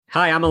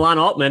Hi, I'm Alon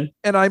Altman.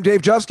 And I'm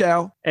Dave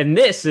Juskow. And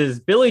this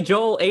is Billy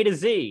Joel A to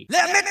Z.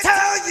 Let me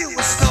tell you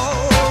a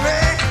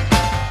story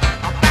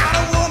about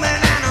a woman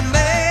and a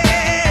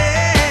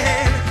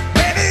man.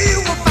 Maybe you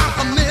will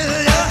find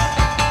familiar.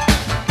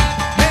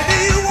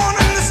 Maybe you won't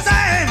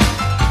understand.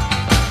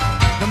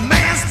 The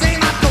man's name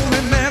I don't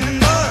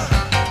remember.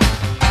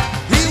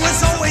 He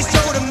was always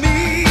Joe to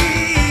me.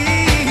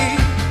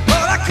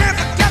 But I can't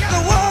forget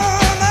the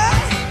woman.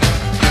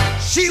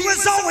 She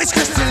was always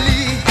Christy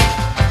Lee.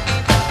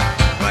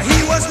 But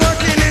he was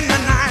working in the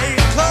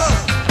nightclub.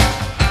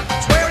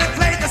 That's where he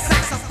played the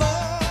saxophone.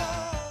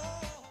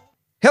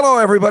 Hello,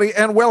 everybody,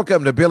 and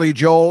welcome to Billy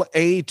Joel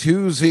A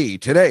to Z.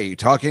 Today,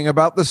 talking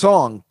about the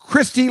song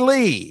Christy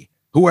Lee,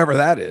 whoever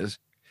that is.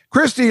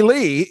 Christy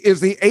Lee is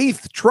the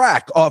 8th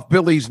track off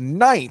Billy's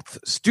 9th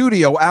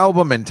studio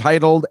album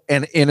entitled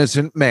An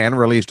Innocent Man,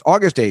 released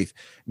August 8th,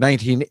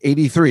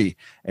 1983,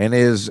 and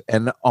is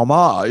an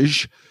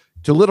homage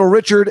to Little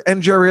Richard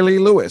and Jerry Lee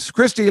Lewis.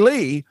 Christy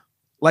Lee,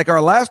 like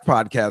our last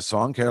podcast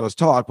song, Careless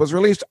Talk, was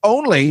released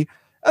only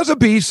as a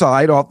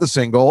B-side off the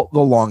single The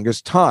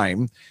Longest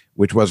Time,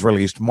 which was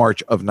released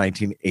March of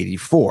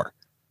 1984.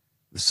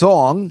 The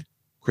song,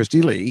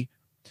 Christy Lee,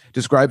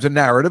 describes a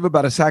narrative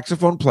about a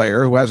saxophone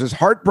player who has his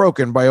heart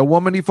broken by a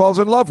woman he falls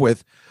in love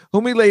with,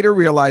 whom he later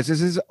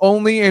realizes is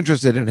only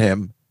interested in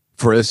him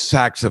for his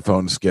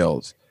saxophone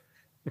skills.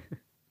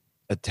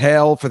 A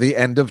tale for the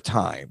end of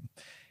time.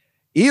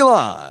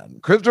 Elon,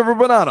 Christopher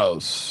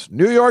Bonanos,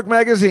 New York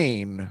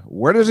Magazine.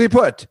 Where does he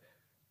put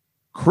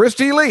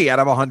Christy Lee out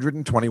of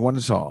 121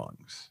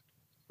 songs?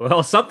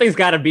 Well, something's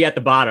got to be at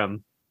the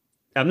bottom.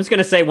 I'm just going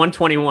to say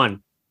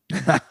 121.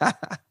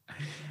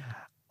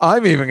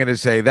 I'm even going to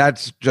say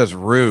that's just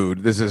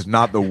rude. This is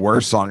not the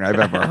worst song I've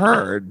ever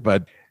heard,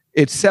 but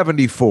it's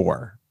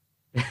 74.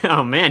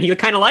 Oh, man. You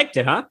kind of liked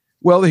it, huh?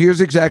 Well, here's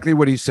exactly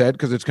what he said,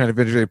 because it's kind of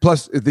interesting.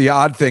 Plus, the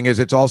odd thing is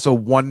it's also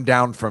one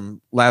down from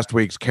last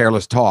week's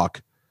Careless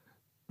Talk.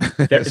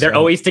 They're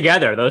always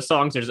together. Those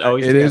songs are just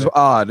always It together. is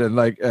odd. And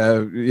like,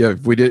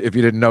 if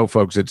you didn't know,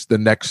 folks, it's the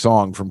next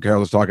song from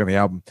Careless Talk on the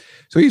album.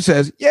 So he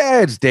says,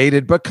 yeah, it's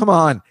dated, but come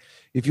on.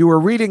 If you were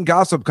reading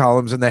gossip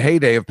columns in the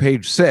heyday of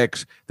Page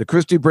Six, the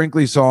Christy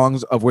Brinkley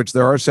songs, of which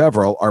there are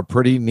several, are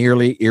pretty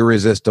nearly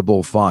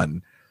irresistible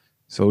fun.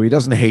 So he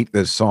doesn't hate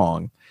this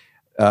song.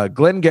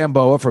 Glenn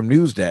Gamboa from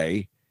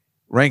Newsday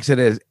ranks it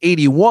as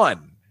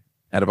 81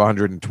 out of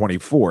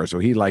 124, so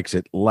he likes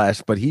it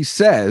less. But he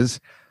says,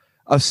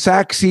 a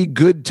saxy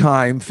good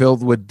time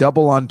filled with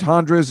double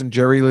entendres and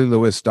Jerry Lee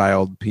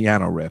Lewis-styled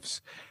piano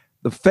riffs.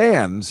 The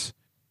fans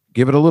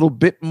give it a little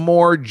bit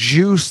more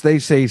juice. They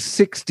say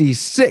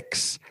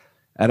 66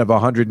 out of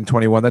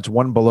 121. That's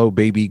one below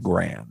Baby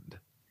Grand.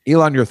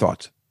 Elon, your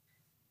thoughts?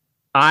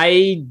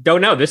 I don't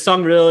know. This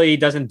song really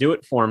doesn't do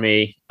it for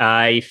me.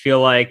 I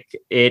feel like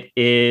it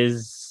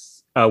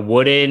is a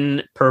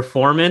wooden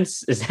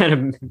performance. Is that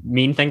a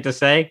mean thing to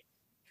say?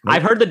 Nope.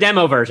 I've heard the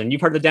demo version.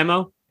 You've heard the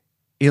demo?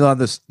 Elon,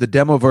 the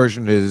demo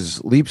version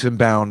is leaps and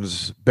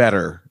bounds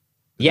better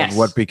Yes. than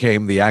what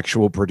became the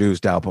actual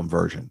produced album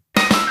version.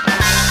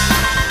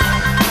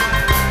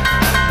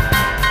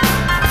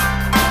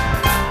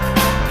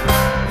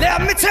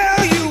 Let me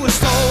tell you a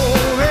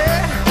story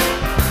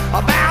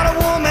about a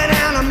woman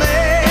and a man.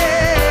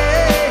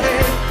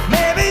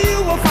 Maybe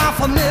you will find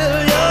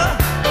familiar.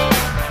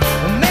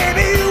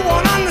 Maybe you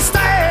won't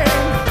understand.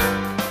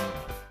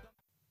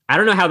 I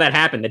don't know how that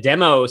happened. The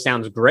demo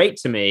sounds great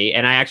to me,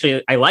 and I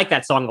like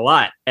that song a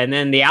lot. And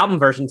then the album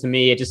version, to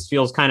me, it just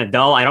feels kind of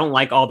dull. I don't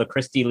like all the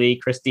Christy Lee,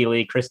 Christy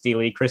Lee, Christy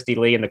Lee, Christy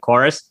Lee in the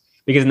chorus,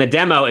 because in the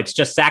demo, it's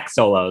just sax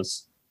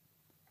solos.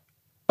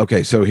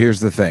 Okay, so here's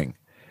the thing.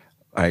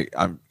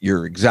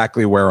 You're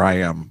exactly where I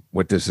am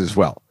with this as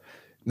well.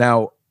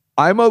 Now,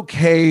 I'm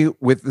okay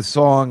with the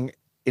song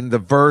in the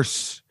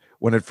verse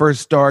when it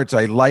first starts.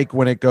 I like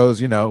when it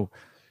goes,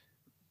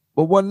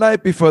 but one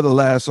night before the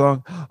last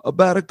song,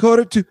 about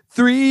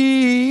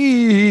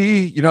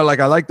 2:45,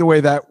 I like the way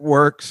that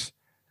works.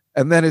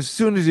 And then as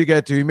soon as you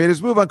get to, he made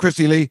his move on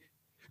Christy Lee,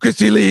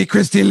 Christy Lee,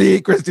 Christy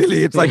Lee, Christy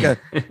Lee. It's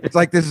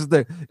like this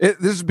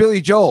is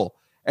Billy Joel.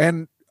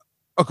 And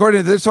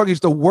according to this song,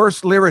 he's the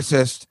worst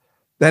lyricist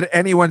that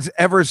anyone's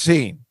ever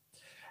seen.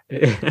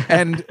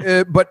 And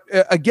but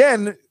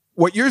again,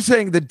 what you're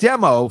saying, the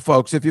demo,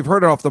 folks, if you've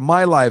heard it off the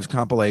My Lives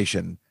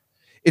compilation,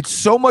 it's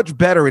so much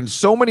better in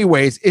so many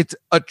ways. It's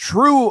a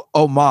true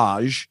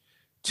homage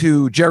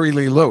to Jerry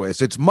Lee Lewis.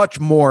 It's much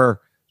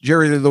more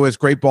Jerry Lee Lewis,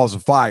 Great Balls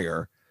of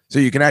Fire, so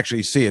you can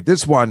actually see it.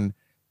 This one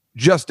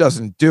just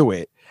doesn't do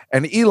it.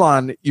 And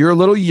Elon, you're a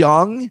little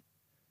young,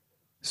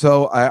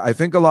 so I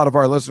think a lot of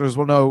our listeners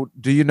will know.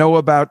 Do you know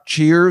about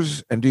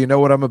Cheers? And do you know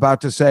what I'm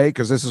about to say?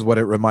 Because this is what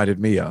it reminded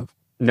me of.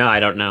 No, I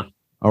don't know.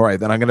 All right,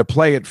 then I'm going to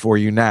play it for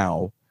you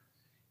now.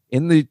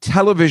 In the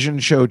television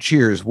show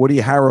Cheers, Woody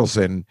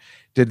Harrelson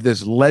did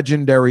this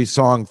legendary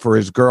song for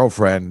his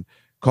girlfriend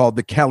called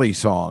the Kelly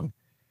Song.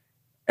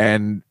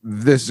 And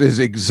this is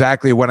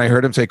exactly when I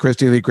heard him say,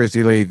 Christy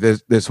Lee,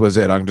 this was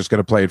it. I'm just going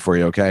to play it for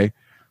you, okay?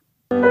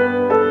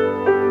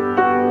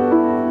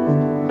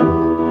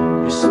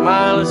 You're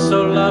smiling smile is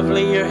so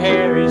lovely, your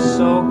hair is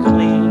so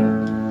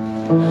clean.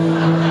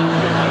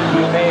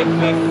 You make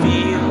me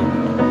feel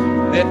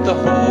that the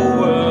whole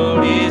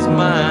world is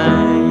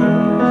mine.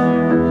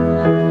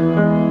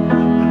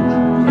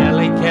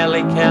 Kelly,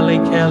 Kelly, Kelly,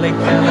 Kelly,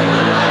 Kelly.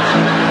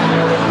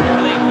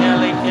 Kelly,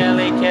 Kelly,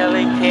 Kelly,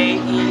 Kelly, Kelly.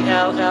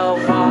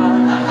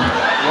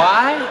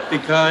 Why?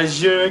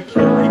 Because you're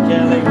Kelly,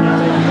 Kelly,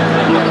 Kelly,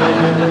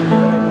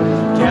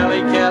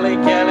 Kelly, Kelly,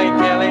 Kelly,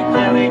 Kelly,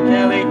 Kelly,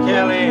 Kelly,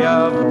 Kelly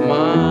of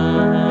mine.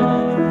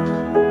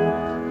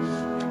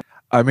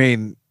 I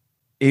mean,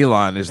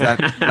 Elon, is that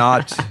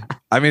not?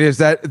 I mean,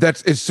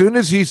 that's as soon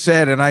as he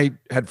said, and I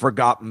had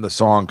forgotten the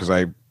song because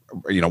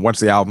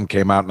once the album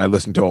came out and I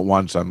listened to it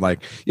once, I'm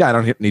like, yeah, I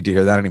don't need to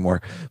hear that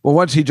anymore. But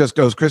once he just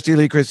goes, Christy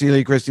Lee, Christy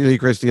Lee, Christy Lee,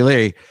 Christy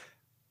Lee,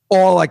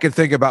 all I could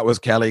think about was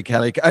Kelly,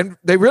 Kelly. And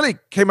they really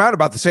came out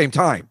about the same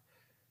time.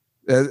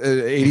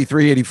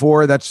 83,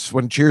 84. That's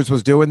when Cheers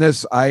was doing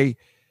this. I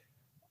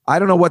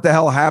don't know what the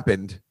hell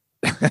happened.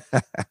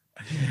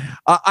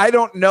 I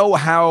don't know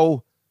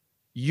how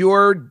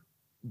you're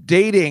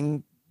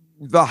dating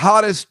the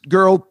hottest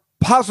girl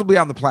possibly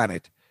on the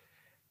planet,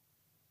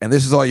 and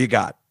this is all you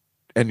got,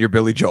 and you're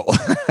Billy Joel.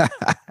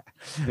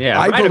 Yeah,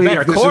 I write a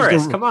better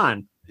chorus. Come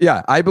on.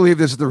 Yeah, I believe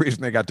this is the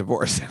reason they got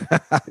divorced.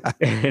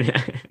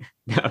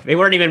 No, they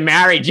weren't even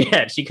married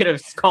yet. She could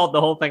have called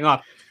the whole thing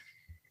off.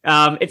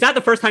 It's not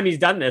the first time he's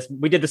done this.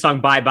 We did the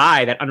song Bye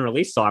Bye, that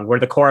unreleased song, where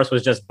the chorus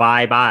was just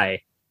bye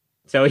bye.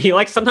 So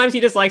sometimes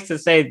he just likes to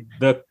say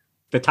the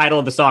title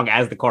of the song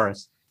as the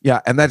chorus. Yeah,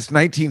 and that's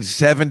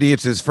 1970.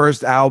 It's his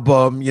first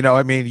album.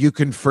 I mean, you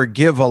can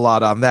forgive a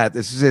lot on that.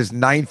 This is his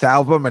 9th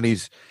album, and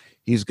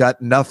he's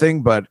got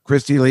nothing but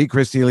Christy Lee,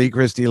 Christy Lee,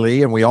 Christy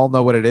Lee, and we all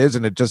know what it is,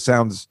 and it's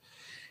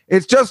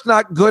just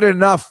not good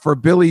enough for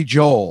Billy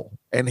Joel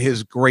and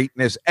his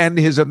greatness and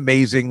his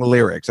amazing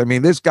lyrics. I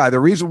mean, this guy,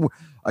 the reason,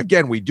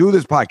 again, we do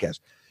this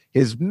podcast,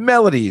 his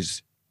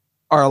melodies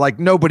are like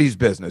nobody's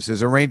business.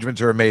 His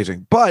arrangements are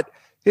amazing, but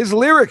his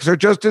lyrics are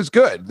just as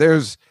good.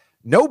 There's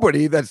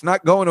nobody that's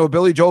not going to a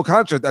Billy Joel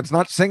concert that's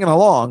not singing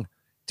along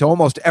to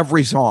almost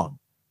every song.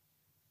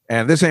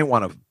 And this ain't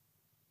one of them.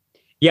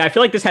 Yeah, I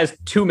feel like this has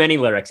too many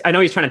lyrics. I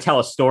know he's trying to tell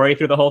a story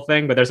through the whole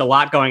thing, but there's a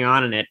lot going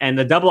on in it. And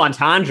the double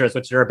entendres,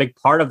 which are a big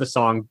part of the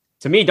song,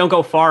 to me, don't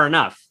go far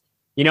enough.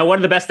 One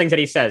of the best things that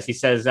he says,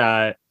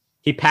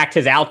 he packed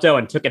his alto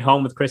and took it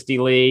home with Christy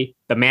Lee.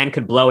 The man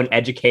could blow an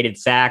educated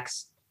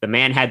sax. The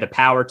man had the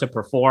power to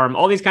perform.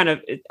 All these kind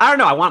of, I don't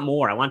know, I want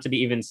more. I want it to be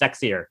even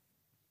sexier.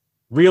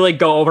 Really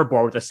go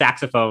overboard with the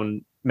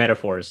saxophone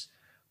metaphors.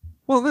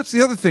 Well, that's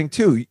the other thing,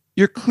 too.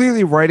 You're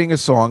clearly writing a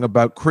song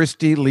about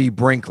Christy Lee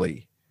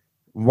Brinkley.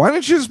 Why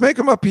don't you just make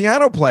him a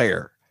piano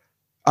player?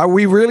 Are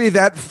we really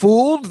that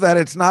fooled that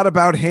it's not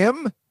about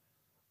him?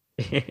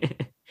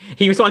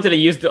 He just wanted to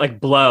use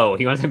blow.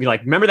 He wanted to be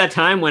like, remember that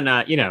time when,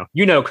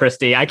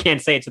 Christy, I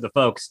can't say it to the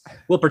folks.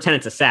 We'll pretend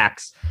it's a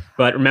sax.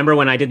 But remember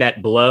when I did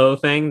that blow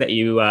thing that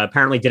you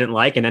apparently didn't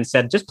like and then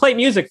said, just play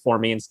music for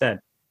me instead.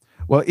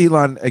 Well,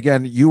 Elon,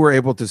 again, you were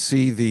able to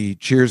see the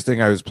Cheers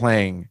thing I was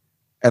playing,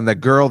 and the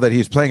girl that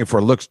he's playing it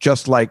for looks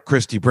just like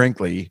Christy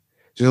Brinkley.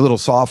 She's a little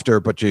softer,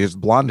 but she has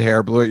blonde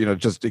hair, blue,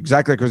 just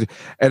exactly like Christy.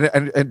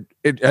 And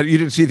you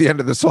didn't see the end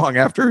of the song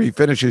after he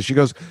finishes. She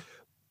goes,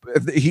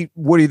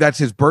 Woody, that's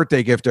his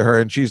birthday gift to her.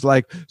 And she's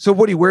like, so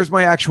Woody, where's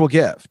my actual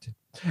gift?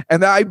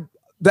 And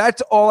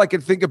that's all I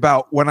could think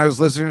about when I was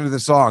listening to the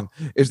song,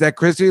 is that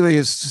Christy Lee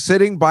is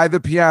sitting by the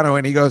piano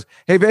and he goes,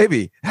 hey,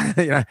 baby,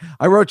 I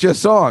wrote you a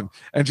song.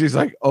 And she's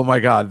like, oh, my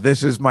God,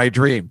 this is my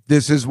dream.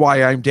 This is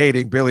why I'm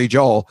dating Billy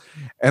Joel.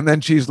 And then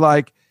she's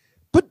like,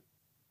 but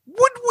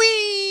would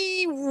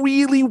we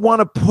really want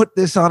to put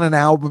this on an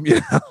album,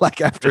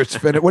 after it's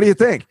finished? What do you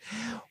think?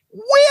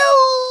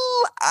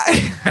 Well,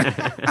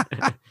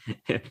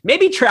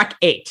 maybe track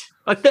 8,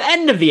 like the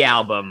end of the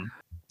album.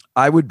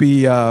 I'd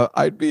be a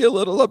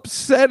little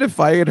upset if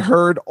I had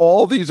heard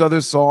all these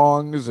other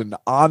songs and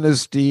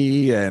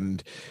Honesty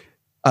and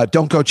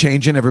Don't Go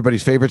Changing,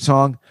 everybody's favorite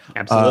song.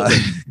 Absolutely.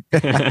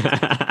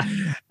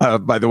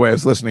 By the way, I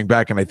was listening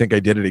back and I think I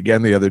did it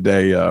again the other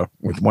day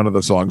with one of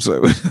the songs.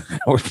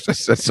 I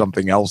said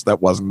something else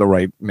that wasn't the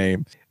right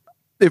name.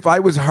 If I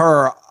was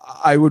her,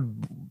 I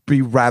would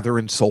be rather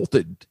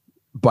insulted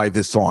by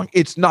this song.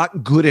 It's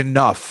not good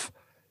enough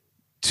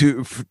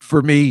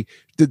for me.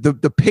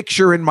 The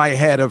picture in my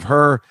head of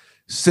her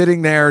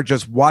sitting there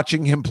just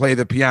watching him play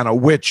the piano,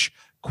 which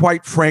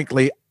quite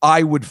frankly,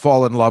 I would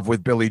fall in love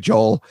with Billy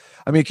Joel.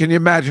 I mean, can you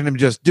imagine him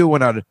just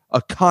doing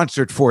a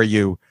concert for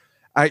you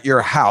at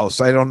your house?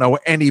 I don't know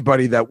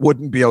anybody that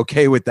wouldn't be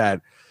okay with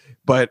that.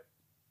 But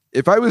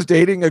if I was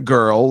dating a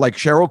girl like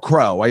Sheryl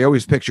Crow, I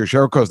always picture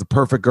Sheryl Crow as the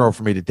perfect girl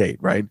for me to date,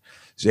 right?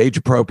 She's age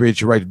appropriate.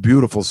 She writes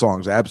beautiful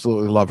songs. I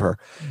absolutely love her.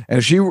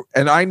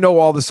 And I know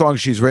all the songs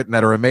she's written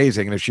that are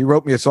amazing. And if she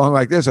wrote me a song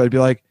like this, I'd be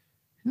like,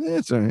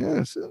 I just,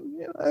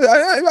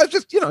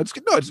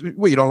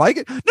 well, you don't like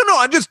it?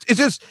 No, it's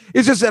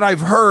just that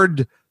I've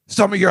heard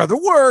some of your other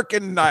work,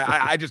 and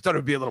I just thought it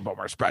would be a little bit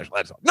more special.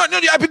 That's all. No,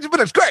 but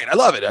it's great. I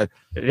love it.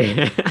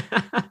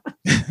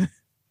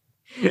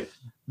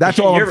 That's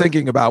all I'm You're-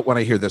 thinking about when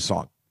I hear this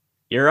song.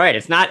 You're right.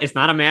 It's not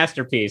a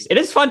masterpiece. It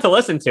is fun to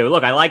listen to.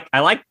 Look, I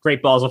like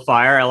Great Balls of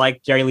Fire. I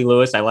like Jerry Lee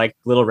Lewis. I like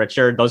Little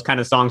Richard. Those kind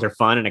of songs are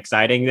fun and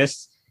exciting.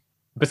 This,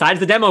 besides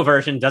the demo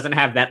version, doesn't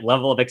have that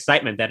level of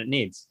excitement that it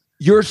needs.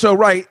 You're so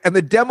right. And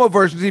the demo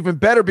version is even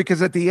better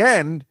because at the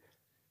end,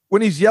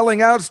 when he's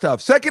yelling out stuff,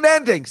 second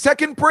ending,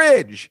 second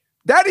bridge,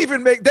 that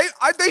even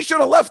they should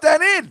have left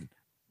that in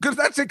because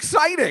that's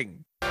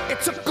exciting.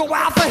 It took a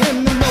while for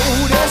him to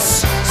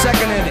notice.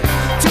 Second inning.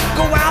 Took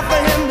a while for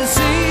him to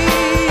see.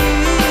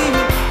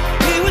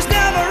 He was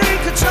never in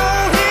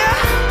control here.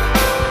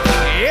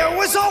 It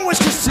was always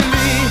Christy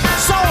Lee.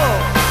 Solo.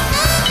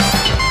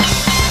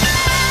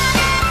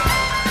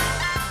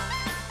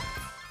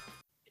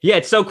 Yeah,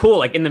 it's so cool.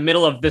 Like in the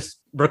middle of this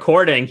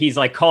recording, he's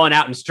like calling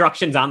out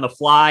instructions on the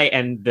fly,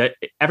 and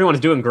everyone's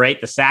doing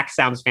great. The sax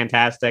sounds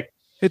fantastic.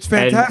 It's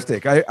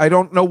fantastic. I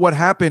don't know what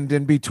happened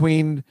in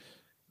between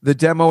the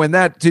demo and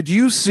that. Did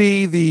you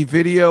see the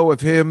video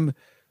of him,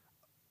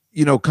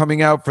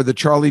 coming out for the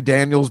Charlie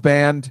Daniels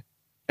band,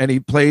 and he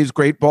plays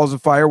Great Balls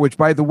of Fire, which,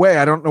 by the way,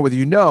 I don't know whether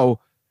you know,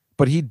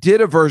 but he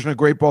did a version of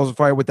Great Balls of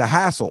Fire with the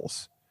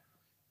Hassles.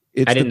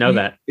 I didn't know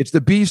that. It's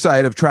the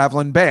B-side of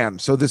Traveling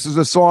Band. So this is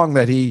a song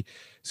that he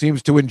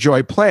seems to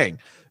enjoy playing.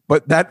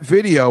 But that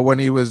video when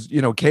he was,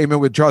 came in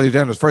with Charlie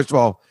Daniels, first of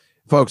all,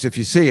 folks, if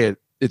you see it,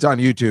 it's on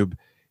YouTube.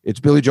 It's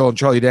Billy Joel and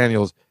Charlie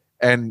Daniels,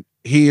 and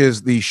he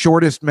is the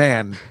shortest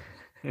man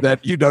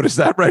that you noticed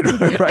that, right?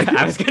 Right.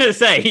 I was going to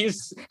say,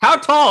 how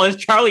tall is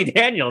Charlie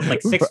Daniels?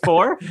 Like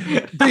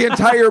 6'4"? The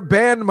entire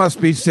band must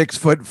be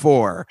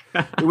 6'4".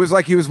 It was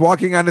like he was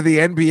walking onto the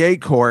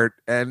NBA court,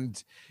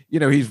 and he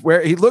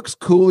looks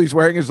cool. He's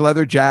wearing his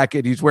leather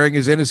jacket. He's wearing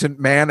his Innocent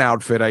Man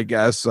outfit, I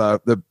guess.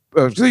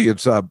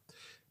 It's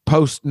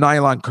post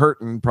nylon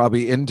curtain,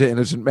 probably into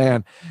Innocent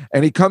Man,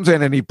 and he comes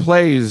in and he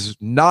plays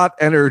not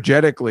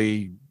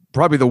energetically,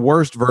 probably the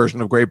worst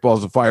version of Great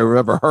Balls of Fire we've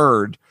ever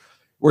heard,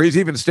 where he's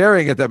even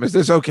staring at them. Is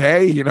this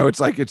okay? It's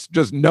like, it's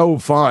just no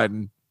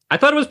fun. I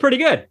thought it was pretty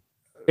good.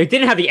 It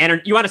didn't have the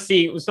energy. You want to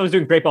see someone's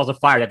doing Great Balls of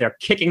Fire, that they're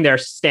kicking their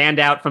stand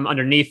out from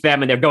underneath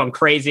them and they're going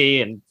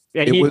crazy. And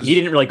he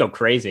didn't really go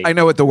crazy. I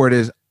know what the word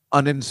is,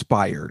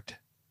 uninspired.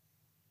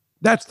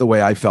 That's the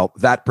way I felt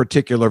that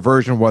particular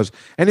version was.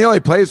 And he only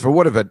plays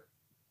for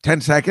 10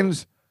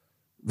 seconds.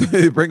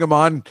 They bring him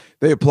on,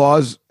 they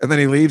applause, and then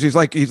he leaves. He's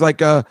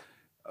like a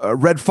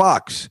Red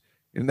Fox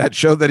in that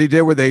show that he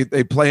did where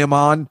they play him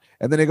on,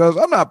 and then he goes,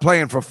 I'm not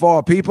playing for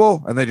 4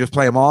 people, and they just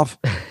play him off.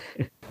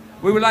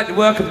 We would like to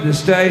welcome to the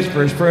stage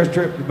for his first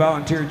trip to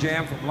Volunteer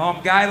Jam from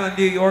Long Island,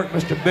 New York,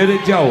 Mr. Billy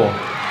Joel.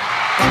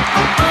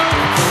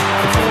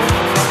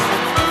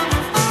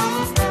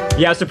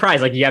 Yeah, I was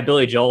surprised. Like, you have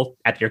Billy Joel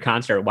at your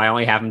concert. Why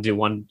only have him do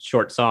one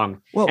short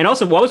song? Well, and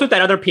also, what was with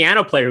that other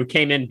piano player who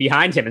came in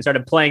behind him and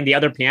started playing the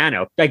other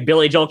piano? Like,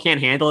 Billy Joel can't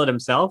handle it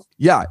himself?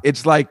 Yeah,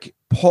 it's like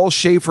Paul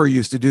Schaefer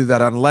used to do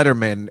that on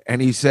Letterman,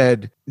 and he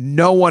said,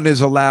 no one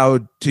is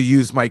allowed to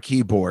use my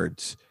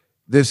keyboards.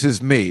 This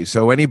is me.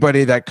 So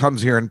anybody that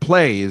comes here and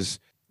plays,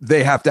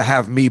 they have to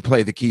have me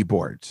play the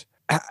keyboards.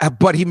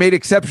 But he made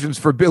exceptions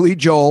for Billy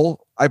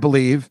Joel, I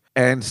believe,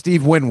 and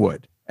Steve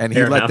Winwood. And he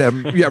Fair let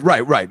enough. them, yeah,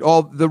 right,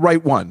 all the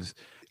right ones.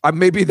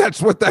 Maybe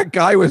that's what that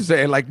guy was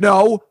saying. Like,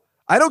 no,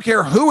 I don't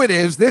care who it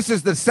is. This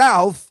is the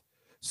South.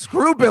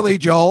 Screw Billy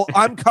Joel.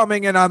 I'm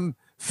coming and I'm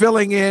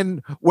filling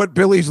in what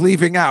Billy's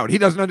leaving out. He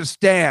doesn't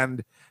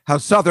understand how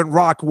Southern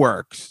rock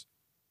works.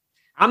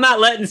 I'm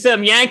not letting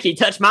some Yankee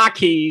touch my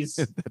keys.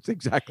 That's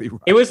exactly right.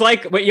 It was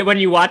like when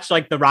you watch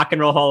like the Rock and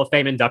Roll Hall of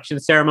Fame induction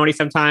ceremony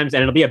sometimes,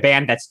 and it'll be a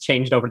band that's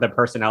changed over the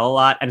personnel a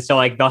lot. And so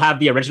like they'll have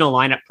the original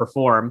lineup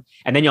perform,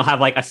 and then you'll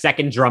have like a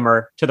second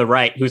drummer to the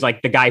right who's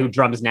like the guy who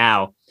drums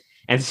now.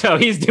 And so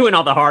he's doing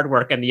all the hard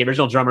work, and the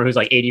original drummer who's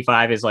like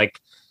 85 is like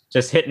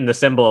just hitting the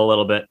cymbal a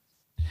little bit.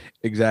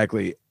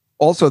 Exactly.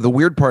 Also, the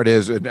weird part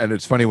is, and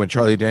it's funny when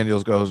Charlie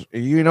Daniels goes,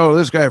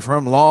 this guy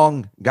from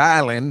Long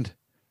Island.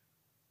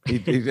 He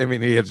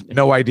has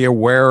no idea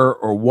where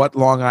or what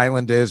Long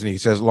Island is, and he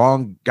says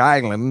Long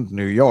Island,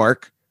 New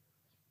York.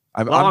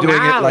 I'm doing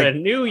Island, it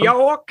like New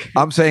York.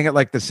 I'm saying it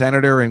like the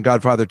senator in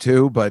Godfather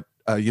 2, but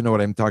you know what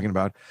I'm talking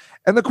about.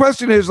 And the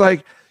question is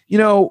like,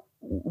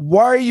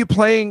 why are you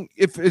playing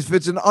if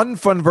it's an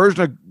unfun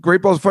version of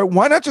Great Balls of Fire?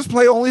 Why not just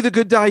play Only the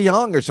Good Die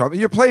Young or something?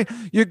 You're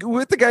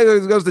with the guy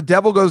that goes, the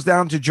devil goes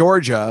down to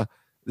Georgia.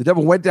 The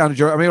devil went down to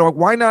Georgia. I mean,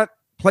 why not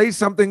play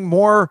something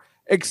more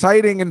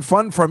exciting and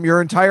fun from your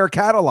entire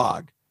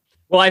catalog?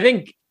 Well, I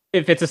think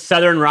if it's a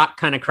Southern rock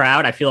kind of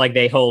crowd, I feel like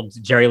they hold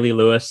Jerry Lee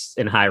Lewis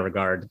in high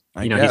regard.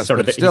 He's sort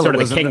of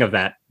the king of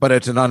that. But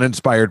it's an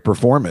uninspired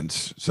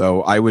performance.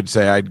 So I would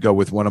say I'd go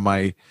with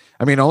Only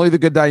the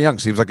Good Die Young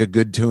seems like a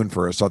good tune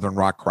for a Southern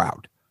rock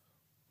crowd.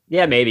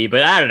 Yeah, maybe,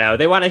 but I don't know.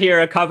 They want to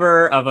hear a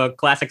cover of a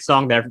classic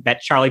song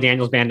that Charlie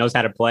Daniels band knows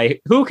how to play.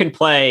 Who can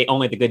play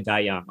Only the Good Die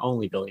Young?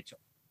 Only Billy Joel.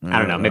 I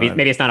don't know.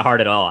 Maybe it's not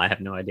hard at all. I have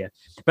no idea.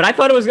 But I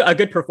thought it was a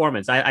good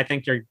performance. I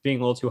think you're being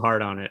a little too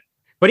hard on it.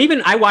 But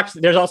even I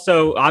watched, there's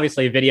also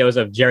obviously videos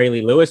of Jerry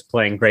Lee Lewis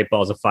playing Great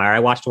Balls of Fire. I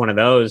watched one of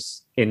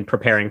those in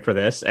preparing for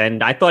this,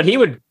 and I thought he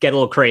would get a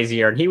little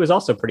crazier, and he was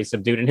also pretty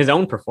subdued in his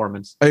own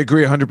performance. I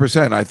agree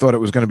 100%. I thought it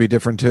was going to be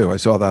different too. I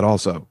saw that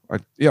also.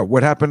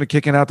 What happened to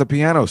kicking out the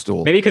piano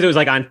stool? Maybe because it was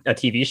like on a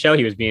TV show,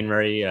 he was being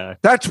very...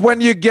 That's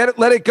when you get it,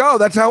 let it go.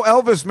 That's how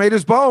Elvis made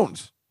his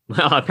bones.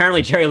 Well,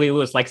 apparently Jerry Lee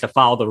Lewis likes to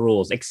follow the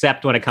rules,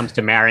 except when it comes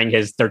to marrying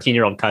his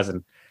 13-year-old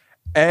cousin.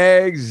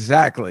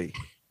 Exactly.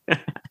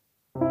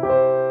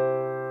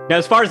 Now,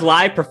 as far as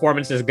live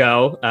performances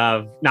go,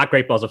 not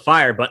Great Balls of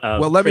Fire, but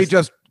well, let me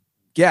just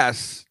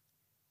guess.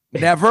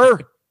 Never.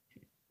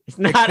 It's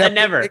not a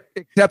never.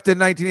 Except in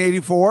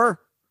 1984.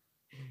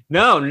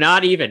 No,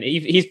 not even.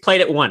 He's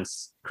played it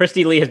once.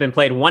 Christy Lee has been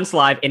played once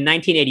live in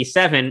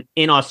 1987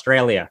 in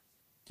Australia.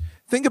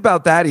 Think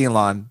about that,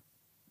 Elon.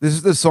 This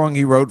is the song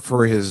he wrote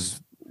for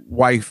his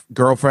wife,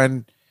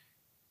 girlfriend,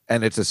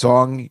 and it's a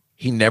song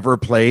he never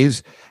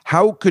plays.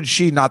 How could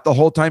she not the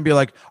whole time be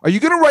like, are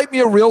you going to write me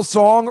a real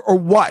song or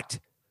what?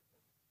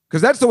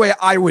 Because that's the way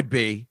I would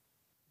be.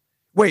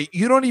 Wait,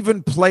 you don't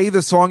even play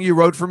the song you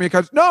wrote for me?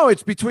 Because no,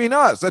 it's between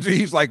us. That's what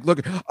he's like.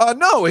 Look,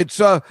 no, it's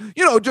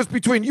just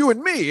between you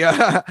and me.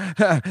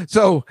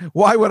 So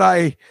why would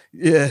I?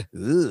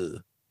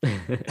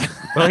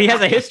 Well, he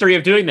has a history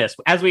of doing this,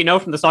 as we know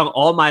from the song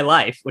 "All My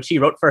Life," which he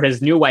wrote for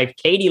his new wife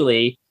Katie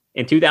Lee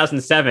in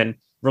 2007.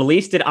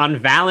 Released it on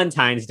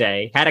Valentine's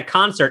Day, had a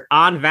concert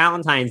on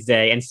Valentine's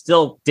Day, and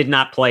still did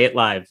not play it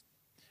live.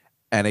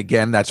 And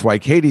again, that's why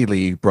Katie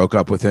Lee broke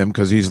up with him,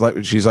 because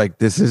she's like,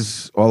 this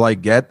is all I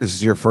get. This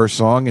is your first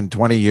song in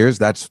 20 years.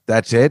 That's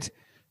it.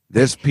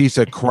 This piece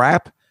of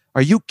crap.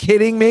 Are you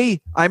kidding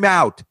me? I'm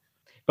out.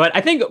 But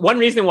I think one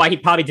reason why he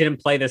probably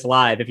didn't play this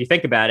live, if you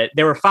think about it,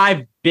 there were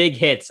 5 big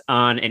hits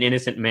on An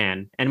Innocent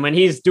Man. And when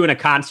he's doing a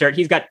concert,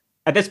 he's got,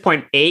 at this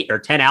point, 8 or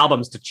 10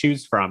 albums to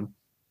choose from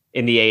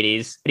in the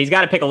 80s. And he's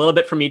got to pick a little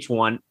bit from each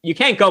one. You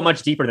can't go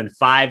much deeper than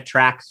 5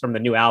 tracks from the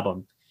new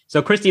album.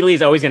 So Christy Lee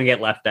is always going to get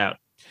left out.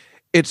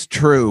 It's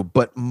true,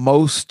 but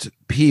most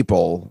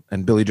people,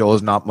 and Billy Joel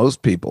is not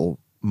most people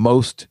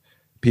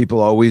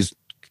always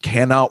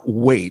cannot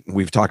wait. And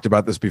we've talked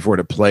about this before,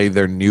 to play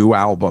their new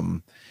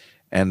album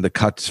and the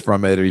cuts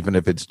from it, or even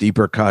if it's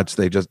deeper cuts,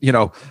 they just,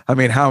 how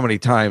many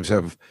times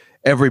have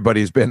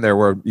everybody's been there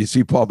where you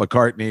see Paul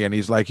McCartney and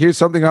he's like, here's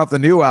something off the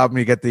new album.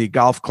 You get the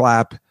golf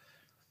clap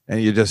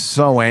and you're just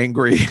so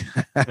angry.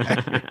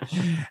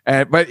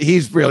 But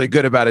he's really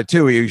good about it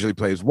too. He usually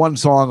plays one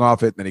song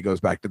off it and then he goes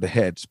back to the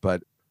hits.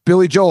 But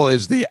Billy Joel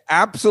is the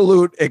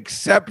absolute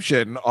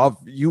exception of,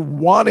 you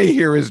want to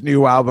hear his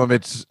new album.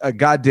 It's a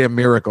goddamn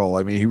miracle.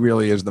 I mean, he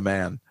really is the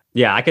man.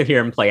 Yeah, I could hear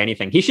him play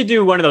anything. He should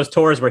do one of those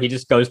tours where he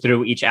just goes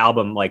through each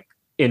album like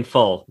in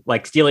full.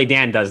 Like Steely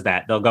Dan does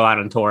that. They'll go out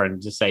on tour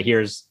and just say,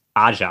 here's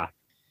Aja.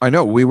 I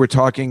know. We were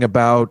talking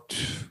about,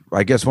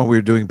 I guess when we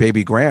were doing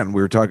Baby Grand,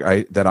 we were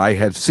talking that I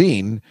had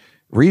seen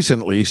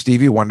recently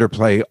Stevie Wonder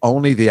play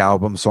only the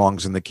album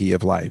songs in the key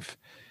of life.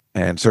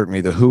 And certainly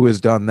The Who has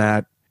done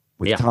that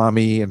with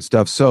Tommy and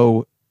stuff.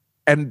 So,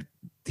 and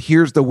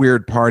here's the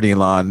weird part,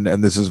 Elon,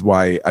 and this is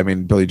why,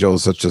 Billy Joel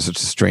is such a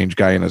strange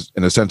guy in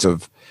a sense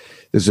of,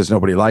 there's just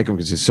nobody like him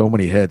because he's so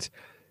many hits.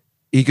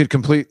 He could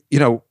complete,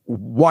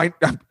 why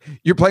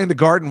you're playing the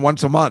Garden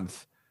once a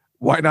month.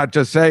 Why not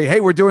just say, hey,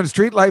 we're doing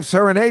Street Life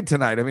Serenade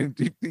tonight? I mean,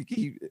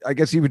 I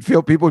guess he would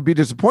feel people would be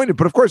disappointed.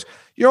 But of course,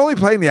 you're only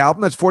playing the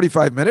album that's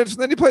 45 minutes,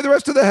 and then you play the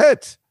rest of the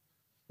hits.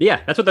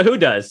 Yeah, that's what The Who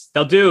does.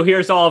 They'll do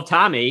Here's All of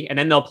Tommy, and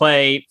then they'll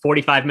play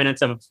 45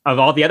 minutes of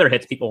all the other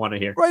hits people want to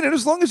hear. Right, and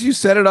as long as you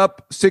set it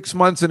up 6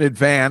 months in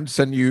advance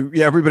and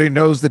everybody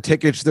knows the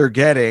tickets they're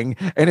getting,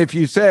 and if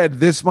you said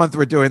this month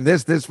we're doing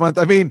this month,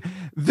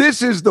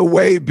 this is the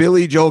way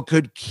Billy Joel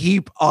could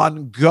keep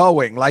on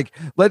going. Like,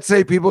 let's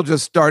say people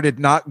just started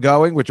not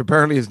going, which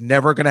apparently is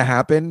never going to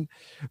happen,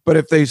 but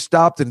if they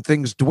stopped and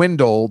things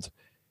dwindled,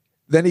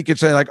 then he could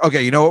say, like,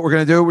 okay, you know what we're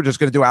going to do? We're just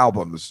going to do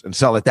albums and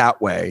sell it that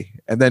way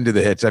and then do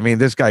the hits.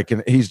 This guy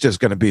he's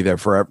just going to be there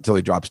forever until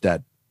he drops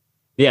dead.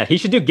 Yeah, he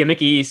should do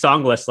gimmicky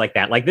song lists like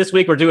that. Like this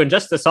week, we're doing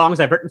just the songs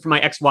I've written for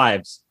my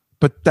ex-wives.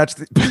 But that's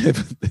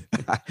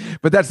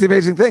the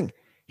amazing thing.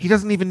 He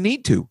doesn't even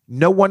need to.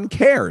 No one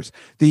cares.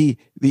 The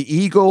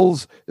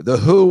Eagles, The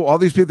Who, all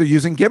these people are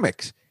using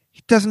gimmicks.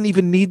 He doesn't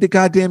even need the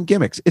goddamn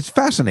gimmicks. It's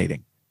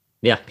fascinating.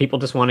 Yeah, people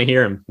just want to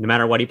hear him no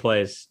matter what he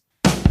plays.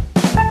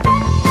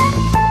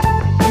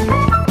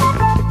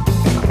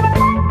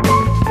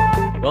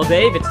 Well,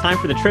 Dave, it's time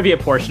for the trivia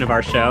portion of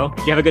our show.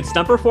 Do you have a good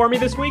stumper for me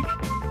this week?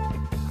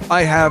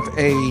 I have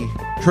a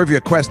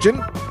trivia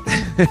question.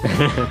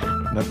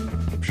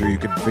 I'm sure you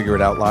can figure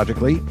it out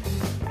logically.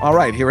 All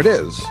right, here it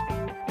is.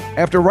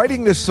 After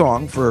writing this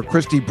song for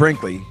Christy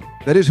Brinkley,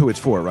 that is who it's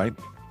for, right?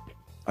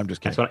 I'm just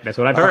kidding. That's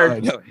what I've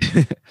heard. No.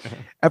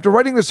 After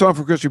writing this song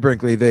for Christy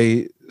Brinkley,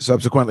 they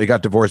subsequently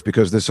got divorced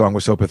because this song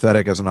was so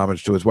pathetic as an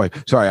homage to his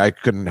wife. Sorry, I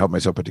couldn't help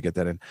myself but to get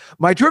that in.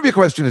 My trivia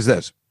question is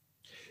this.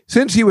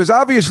 Since he was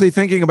obviously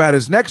thinking about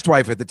his next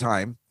wife at the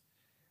time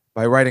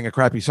by writing a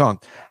crappy song,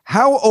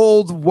 how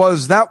old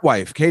was that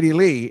wife, Katie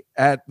Lee,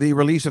 at the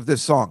release of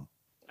this song?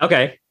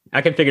 Okay,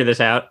 I can figure this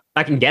out.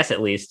 I can guess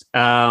at least.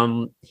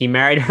 He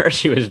married her.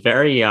 She was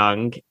very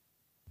young,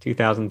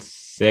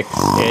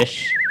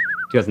 2006-ish,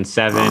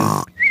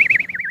 2007,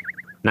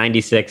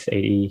 96,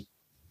 80.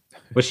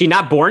 Was she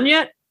not born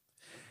yet?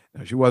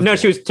 No, she was. No,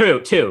 she was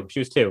two. She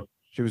was two.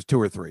 She was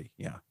 2 or 3.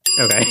 Yeah.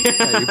 Okay.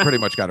 Yeah, you pretty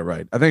much got it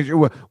right. I think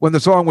when the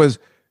song was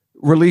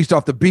released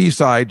off the B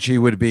side, she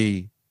would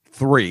be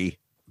 3.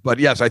 But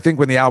yes, I think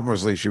when the album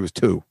was released, she was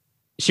 2.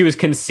 She was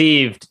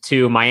conceived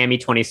to Miami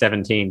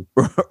 2017.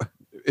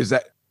 Is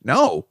that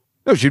no?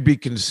 She'd be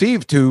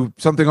conceived to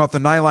something off the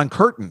Nylon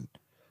Curtain.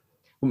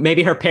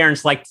 Maybe her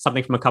parents liked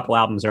something from a couple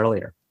albums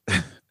earlier.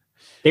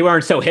 They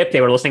weren't so hip.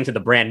 They were listening to the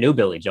brand new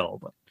Billy Joel.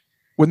 But.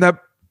 Wouldn't that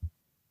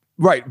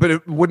right?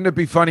 But wouldn't it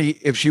be funny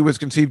if she was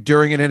conceived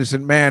during An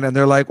Innocent Man and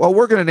they're like, well,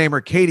 we're going to name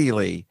her Katie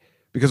Lee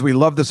because we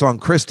love the song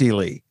Christy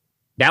Lee.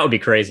 That would be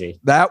crazy.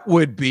 That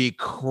would be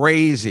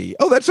crazy.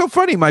 Oh, that's so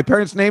funny. My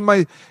parents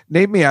named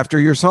me after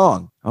your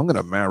song. I'm going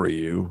to marry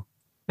you.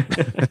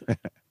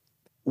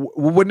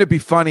 Wouldn't it be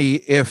funny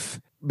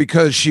if,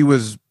 because she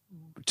was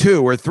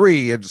 2 or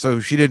 3 and so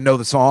she didn't know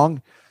the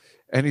song,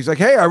 and he's like,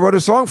 hey, I wrote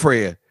a song for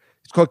you.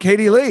 It's called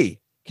Katie Lee.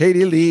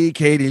 Katie Lee,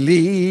 Katie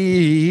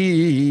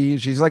Lee.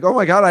 She's like, oh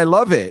my God, I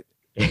love it.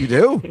 You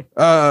do?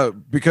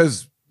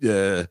 Because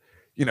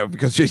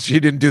because she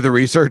didn't do the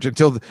research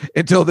until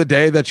the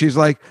day that she's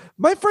like,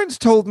 my friends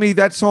told me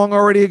that song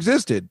already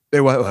existed.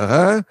 They went,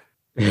 huh?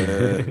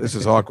 This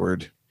is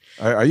awkward.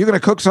 Are you going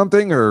to cook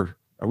something, or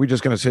are we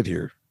just going to sit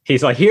here?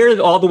 He's like, here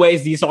are all the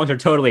ways these songs are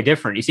totally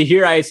different. You see,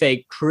 here I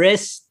say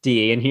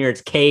Christy, and here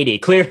it's Katie.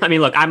 Clear. I mean,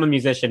 look, I'm a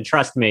musician.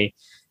 Trust me,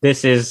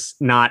 this is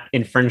not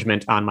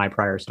infringement on my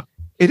prior song.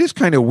 It is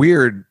kind of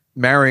weird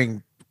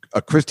marrying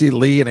a Christy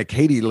Lee and a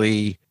Katie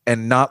Lee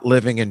and not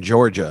living in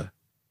Georgia.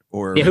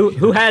 Or yeah,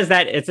 who has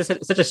that? It's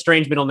such a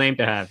strange middle name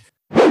to have.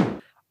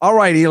 All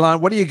right,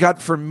 Elon, what do you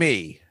got for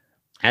me?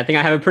 I think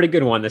I have a pretty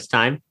good one this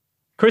time.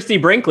 Christy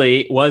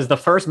Brinkley was the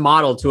first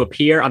model to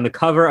appear on the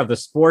cover of the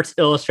Sports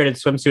Illustrated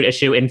swimsuit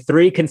issue in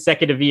 3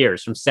 consecutive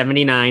years, from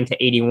 79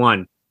 to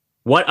 81.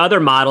 What other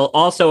model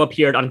also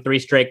appeared on 3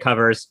 straight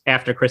covers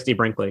after Christy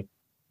Brinkley?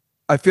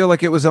 I feel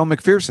like it was Elle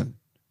Macpherson.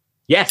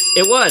 Yes,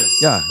 it was.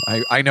 Yeah,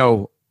 I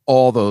know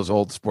all those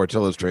old Sports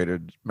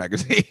Illustrated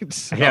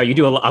magazines. I know you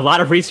do a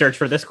lot of research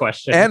for this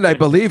question. And I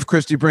believe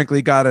Christy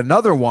Brinkley got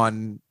another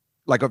one.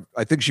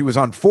 I think she was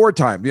on 4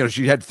 times.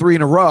 She had 3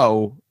 in a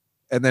row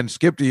and then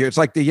skipped a year. It's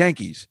like the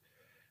Yankees.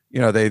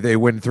 They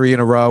win 3 in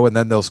a row and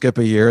then they'll skip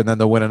a year and then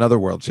they'll win another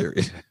World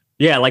Series.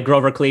 Yeah, like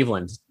Grover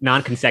Cleveland,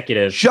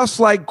 non-consecutive. Just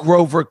like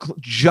Grover,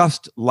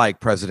 just like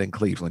President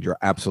Cleveland. You're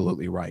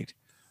absolutely right.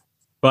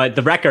 But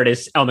the record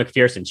is Elle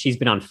Macpherson. She's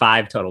been on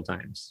 5 total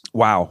times.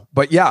 Wow.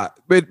 But yeah,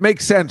 it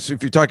makes sense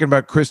if you're talking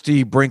about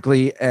Christy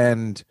Brinkley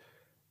and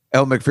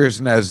Elle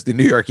Macpherson as the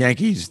New York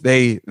Yankees.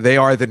 They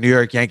are the New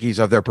York Yankees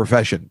of their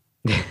profession.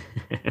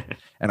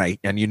 And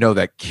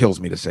that kills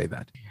me to say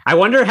that. I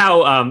wonder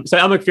how so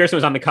Elle Macpherson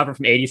was on the cover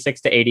from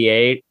 86 to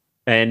 88.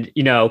 And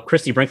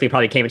Christy Brinkley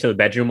probably came into the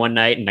bedroom one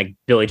night and like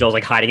Billy Joel's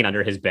like hiding it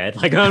under his bed.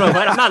 Like, oh no,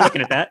 I'm not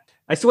looking at that.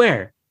 I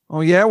swear.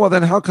 Oh yeah, well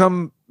then how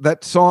come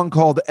that song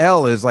called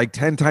Elle is like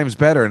 10 times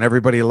better and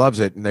everybody loves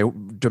it and they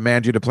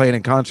demand you to play it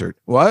in concert?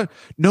 What?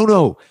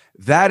 No,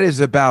 that is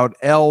about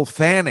Elle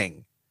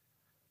Fanning.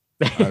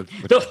 The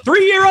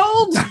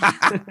 3-year-olds?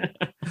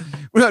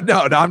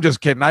 No, I'm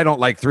just kidding. I don't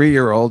like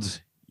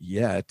 3-year-olds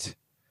yet.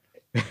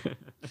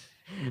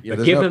 Give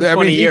them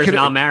 20 years and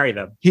I'll marry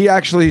them. He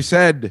actually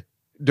said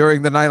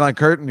during the Nylon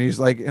Curtain, he's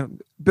like,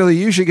 Billy,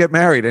 you should get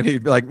married. And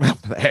he'd be like,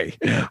 hey,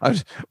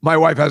 my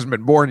wife hasn't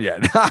been born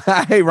yet.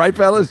 Hey, right,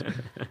 fellas?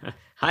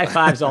 High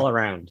fives all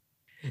around.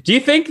 Do you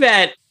think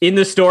that in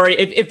the story,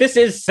 if this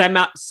is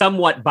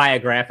somewhat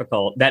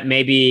biographical, that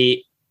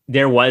maybe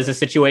there was a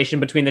situation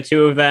between the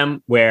two of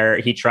them where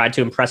he tried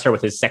to impress her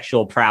with his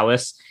sexual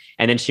prowess,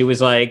 and then she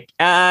was like,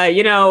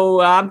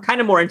 I'm kind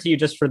of more into you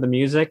just for the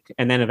music,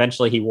 and then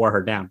eventually he wore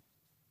her down?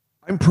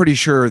 I'm pretty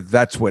sure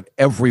that's what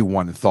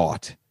everyone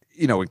thought.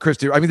 And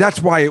Christy,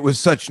 that's why it was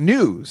such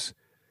news.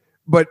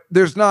 But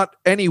there's not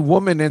any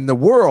woman in the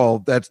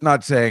world that's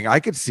not saying, I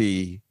could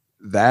see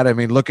that.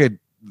 Look at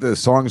the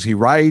songs he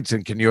writes,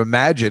 and can you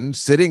imagine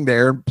sitting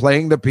there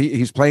playing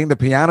he's playing the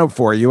piano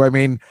for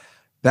you?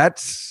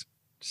 That's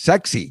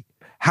sexy.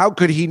 How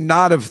could he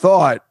not have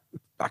thought,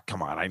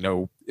 come on, I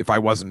know if I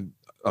wasn't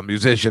a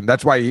musician,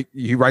 that's why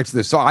he writes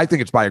this song. I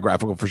think it's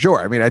biographical for sure.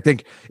 I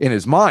think in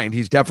his mind,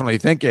 he's definitely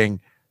thinking,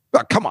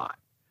 come on.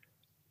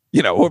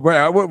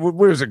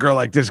 Where's a girl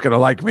like this going to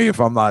like me if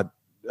I'm not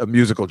a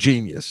musical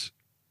genius?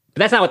 But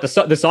that's not what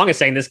the song is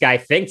saying. This guy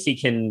thinks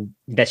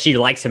that she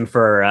likes him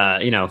for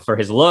for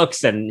his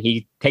looks, and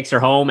he takes her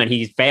home and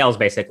he fails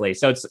basically.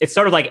 So it's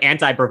sort of like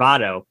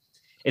anti-bravado.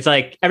 It's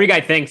like every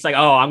guy thinks like,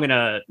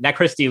 oh, that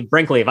Christy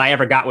Brinkley, if I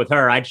ever got with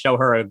her, I'd show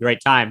her a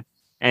great time.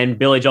 And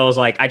Billy Joel's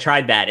like, I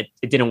tried that.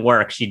 It didn't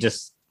work. She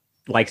just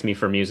likes me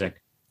for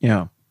music.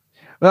 Yeah.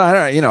 Well,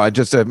 I don't, I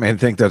just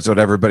think that's what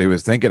everybody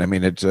was thinking.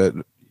 It's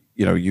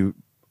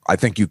I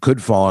think you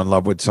could fall in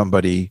love with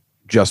somebody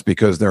just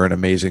because they're an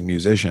amazing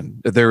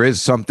musician. There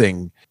is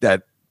something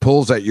that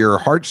pulls at your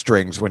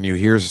heartstrings when you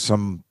hear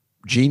some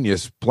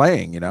genius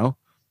playing,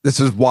 This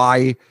is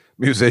why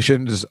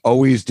musicians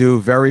always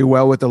do very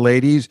well with the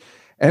ladies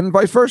and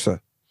vice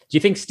versa. Do you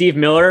think Steve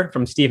Miller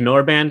from Steve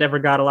Miller Band ever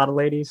got a lot of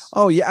ladies?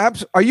 Oh, yeah.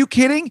 Are you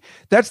kidding?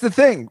 That's the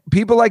thing.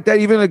 People like that,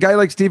 even a guy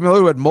like Steve Miller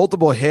who had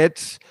multiple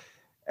hits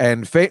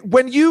and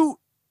Elon, you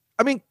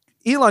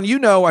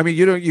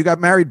got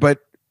married, but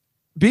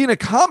being a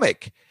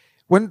comic,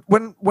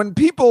 when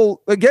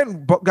people,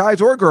 again,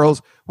 guys or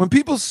girls, when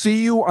people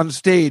see you on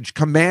stage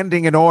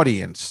commanding an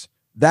audience,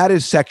 that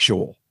is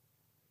sexual.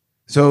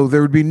 So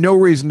there would be no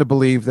reason to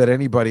believe that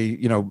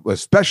anybody,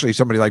 especially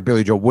somebody like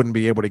Billy Joel, wouldn't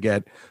be able to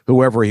get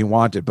whoever he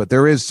wanted. But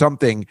there is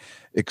something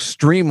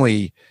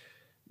extremely,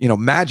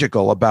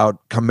 magical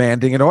about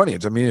commanding an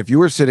audience. I mean, if you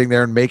were sitting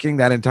there and making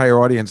that entire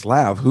audience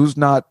laugh, who's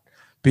not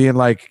being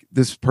like,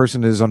 this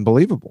person is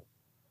unbelievable?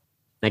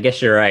 I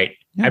guess you're right.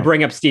 Yeah. I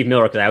bring up Steve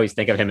Miller because I always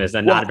think of him as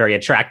a not very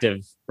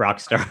attractive rock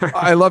star.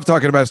 I love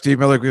talking about Steve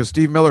Miller because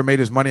Steve Miller made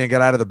his money and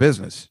got out of the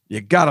business.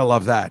 You got to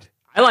love that.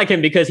 I like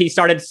him because he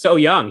started so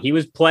young. He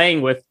was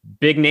playing with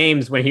big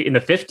names in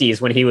the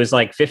 50s when he was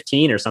like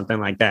 15 or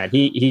something like that.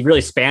 He really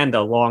spanned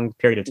a long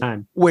period of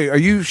time. Wait, are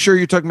you sure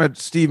you're talking about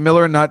Steve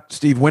Miller, not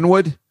Steve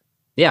Winwood?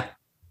 Yeah.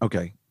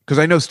 Okay. Because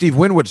I know Steve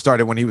Winwood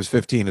started when he was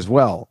 15 as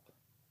well.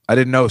 I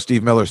didn't know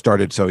Steve Miller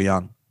started so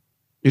young.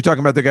 You're talking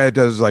about the guy that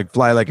does like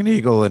Fly Like an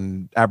Eagle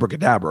and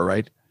Abracadabra,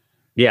 right?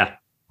 Yeah.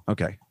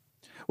 Okay.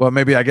 Well,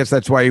 maybe I guess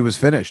that's why he was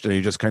finished and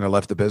he just kind of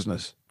left the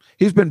business.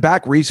 He's been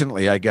back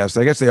recently, I guess.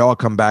 I guess they all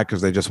come back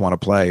because they just want to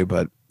play,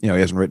 but he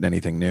hasn't written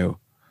anything new.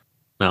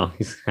 Well,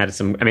 he's had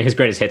his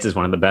greatest hits is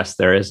one of the best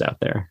there is out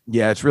there.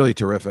 Yeah, it's really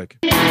terrific.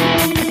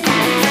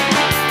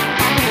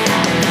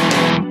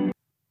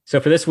 So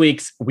for this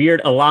week's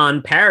Weird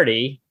Alon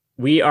parody,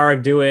 we are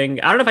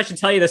doing, I don't know if I should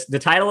tell you the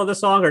title of the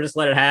song or just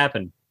let it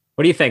happen.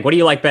 What do you think? What do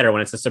you like better,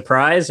 when it's a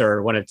surprise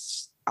or when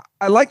it's...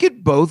 I like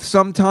it both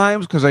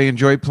sometimes because I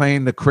enjoy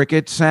playing the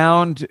cricket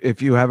sound.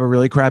 If you have a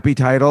really crappy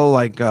title,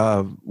 like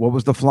what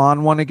was the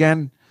flan one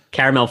again?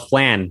 Caramel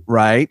Flan.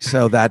 Right.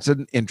 So that's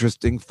an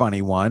interesting,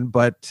 funny one.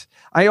 But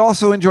I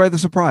also enjoy the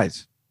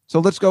surprise.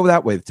 So let's go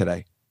that way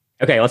today.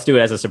 Okay, let's do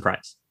it as a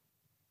surprise.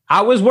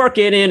 I was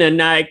working in a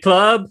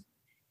nightclub,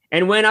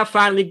 and when I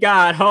finally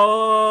got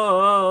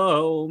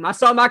home, I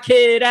saw my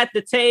kid at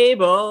the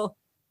table.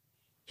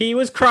 He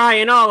was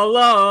crying all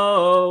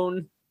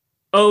alone.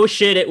 Oh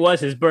shit, it was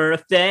his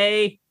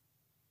birthday.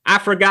 I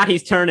forgot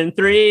he's turning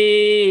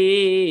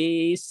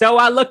 3. So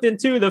I looked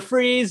into the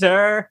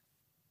freezer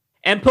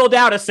and pulled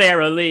out a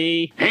Sara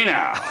Lee. Hey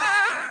now.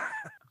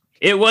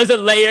 It was a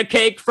layer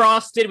cake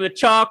frosted with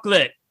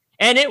chocolate,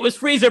 and it was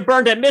freezer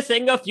burned and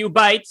missing a few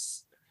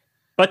bites.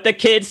 But the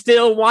kid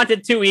still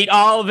wanted to eat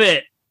all of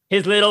it.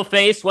 His little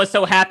face was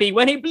so happy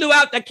when he blew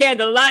out the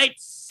candle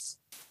lights.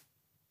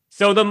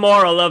 So the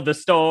moral of the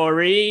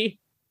story: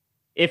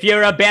 if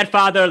you're a bad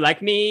father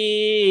like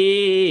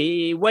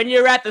me, when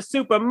you're at the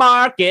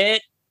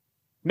supermarket,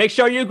 make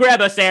sure you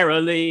grab a Sara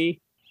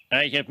Lee.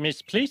 I have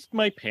misplaced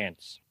my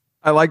pants.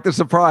 I like the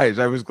surprise.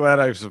 I was glad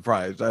I was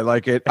surprised. I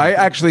like it. I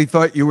actually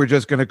thought you were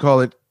just going to call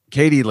it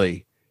Katie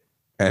Lee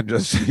and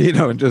just,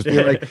 and just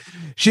be like,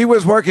 she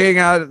was working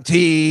on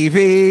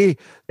TV,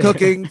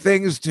 cooking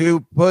things to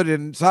put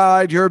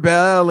inside your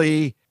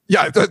belly.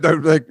 Yeah.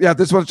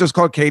 This one's just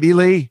called Katie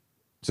Lee.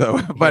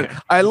 So, but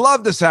I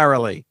love the Sara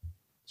Lee.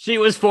 She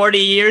was 40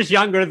 years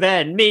younger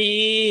than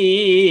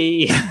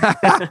me.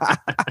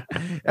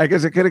 I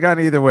guess it could have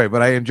gone either way,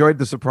 but I enjoyed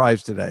the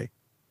surprise today.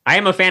 I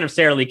am a fan of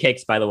Sara Lee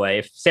cakes, by the way.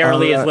 If Sara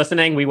Lee is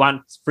listening, we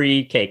want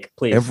free cake,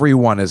 please.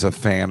 Everyone is a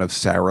fan of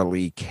Sara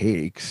Lee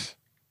cakes.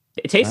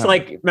 It tastes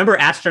like, remember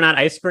astronaut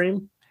ice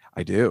cream?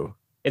 I do.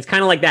 It's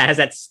kind of like that. It has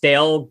that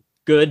stale,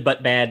 good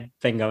but bad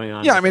thing going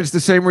on. Yeah, I mean, it's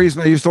the same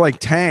reason I used to like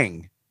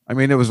Tang. I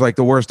mean, it was like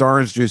the worst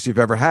orange juice you've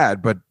ever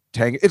had, but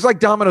Tang, it's like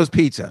Domino's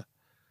pizza.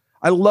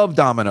 I love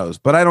Domino's,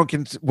 but I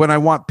don't. When I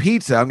want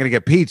pizza, I'm going to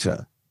get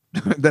pizza.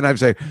 Then I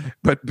say,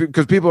 but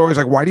because people are always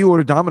like, why do you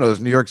order Domino's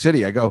in New York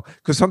City? I go,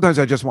 because sometimes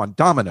I just want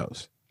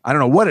Domino's. I don't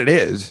know what it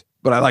is,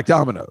 but I like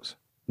Domino's.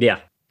 Yeah,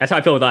 that's how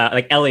I feel with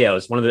like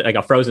Elio's, one of the, like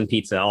a frozen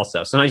pizza.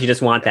 Also, sometimes you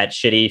just want that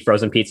shitty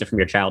frozen pizza from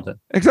your childhood.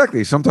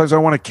 Exactly. Sometimes I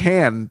want a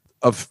can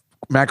of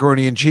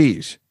macaroni and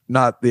cheese,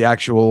 not the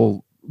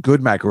actual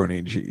good macaroni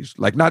and cheese.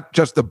 Like not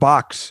just the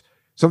box.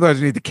 Sometimes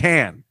you need the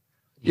can.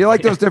 You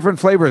like those different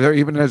flavors, they're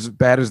even as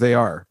bad as they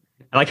are.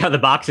 I like how the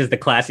box is the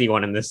classy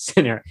one in this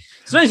scenario.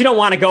 Sometimes you don't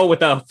want to go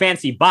with a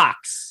fancy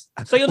box,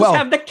 so you'll just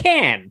have the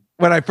can.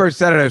 When I first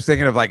said it, I was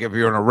thinking of like if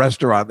you're in a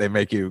restaurant, they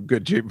make you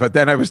good cheese. But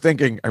then I was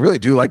thinking, I really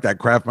do like that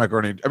Kraft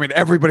macaroni. I mean,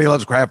 everybody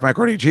loves Kraft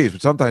macaroni and cheese,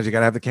 but sometimes you got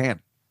to have the can.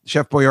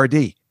 Chef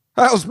Boyardee.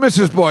 How's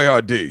Mrs.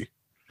 Boyardee?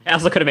 I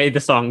also could have made the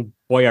song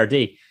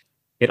Boyardee.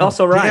 It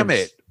also rhymes. Damn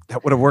it.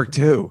 That would have worked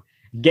too.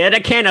 Get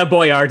a can of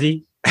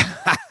Boyardee.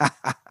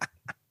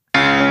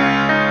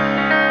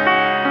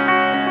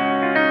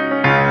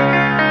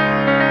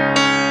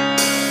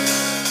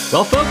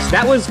 Well, folks,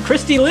 that was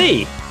Christy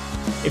Lee.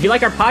 If you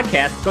like our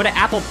podcast, go to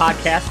Apple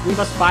Podcasts, leave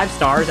us 5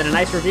 stars and a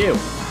nice review.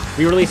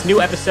 We release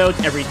new episodes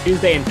every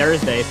Tuesday and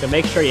Thursday, so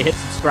make sure you hit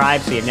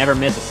subscribe so you never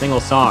miss a single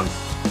song.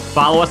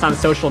 Follow us on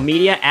social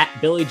media at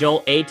Billy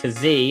Joel A to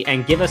Z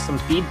and give us some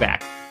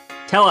feedback.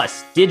 Tell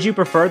us, did you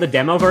prefer the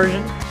demo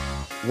version?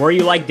 Were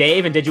you like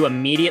Dave and did you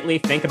immediately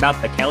think about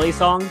the Kelly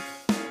song?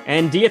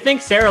 And do you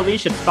think Sarah Lee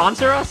should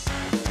sponsor us?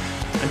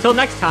 Until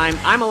next time,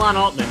 I'm Alon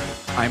Altman.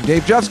 I'm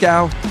Dave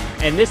Juskow.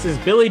 And this is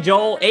Billy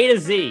Joel A to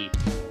Z.